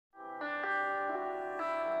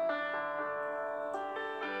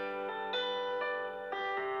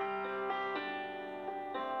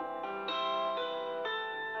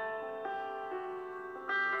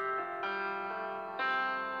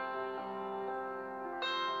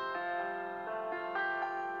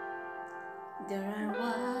There I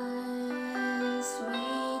was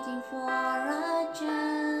waiting for a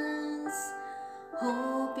chance,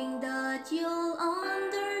 hoping that you'll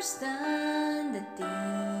understand the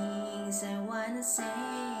things I wanna say.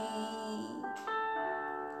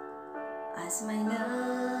 As my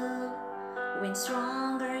love went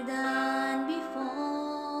stronger than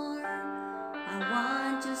before, I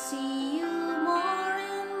want to see you more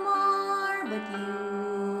and more, but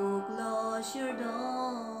you close your door.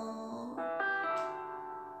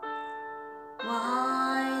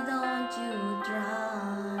 Why don't you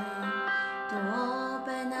try to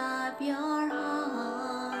open up your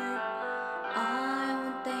heart? I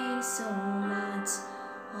won't take so much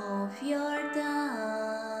of your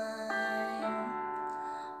time.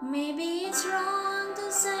 Maybe it's wrong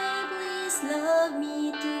to say please love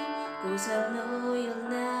me too, 'cause I know you'll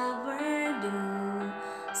never do.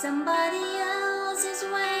 Somebody else is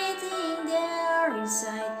waiting there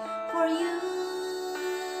inside for you.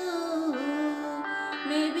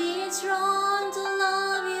 Maybe it's wrong to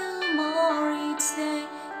love you more each day,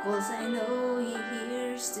 'cause I know he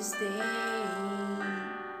hears to stay.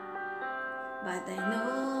 But I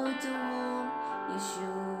know to whom you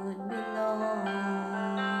should belong.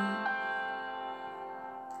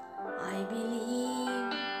 I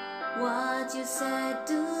believe what you said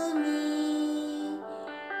to me.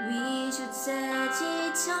 We should set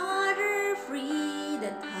each other free.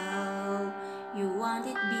 That's how you want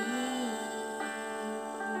it be.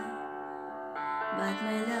 But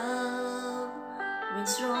my love went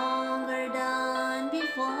stronger than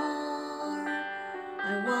before.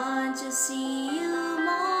 I want to see you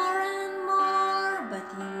more and more, but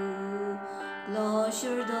you close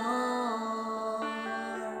your door.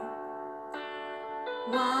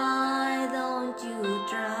 Why don't you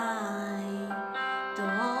try to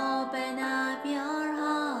open up your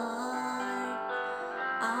heart?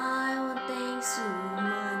 I won't take so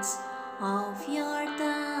much of your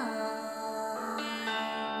time.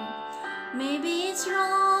 Maybe it's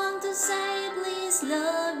wrong to say please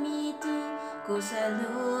love me too, 'cause I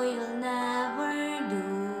know you'll never do.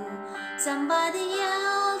 Somebody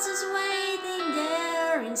else is waiting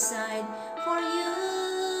there inside for you.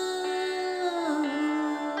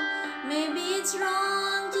 Maybe it's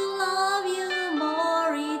wrong to love you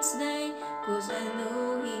more each day, 'cause I know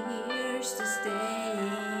he hears to stay.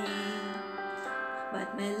 But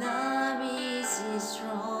my love is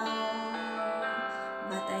strong,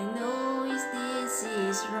 but I know this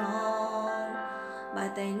is wrong.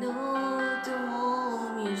 But I know to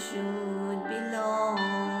whom you should belong.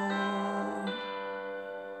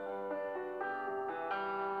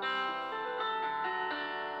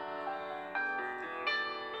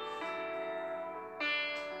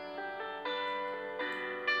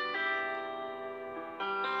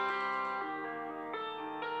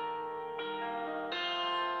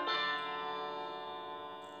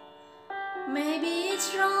 Maybe it's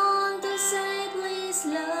wrong to say please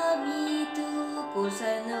love me too, 'cause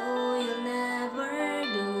I know you'll never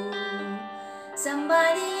do.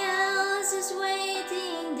 Somebody else is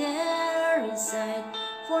waiting there inside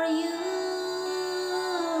for you.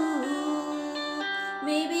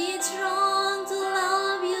 Maybe it's wrong to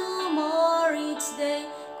love you more each day,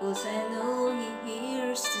 'cause I know he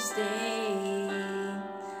hears to stay.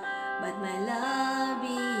 But my love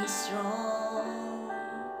is strong.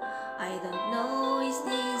 I don't know if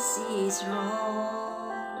this is wrong,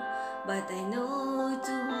 but I know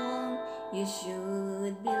to whom you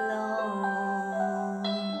should belong.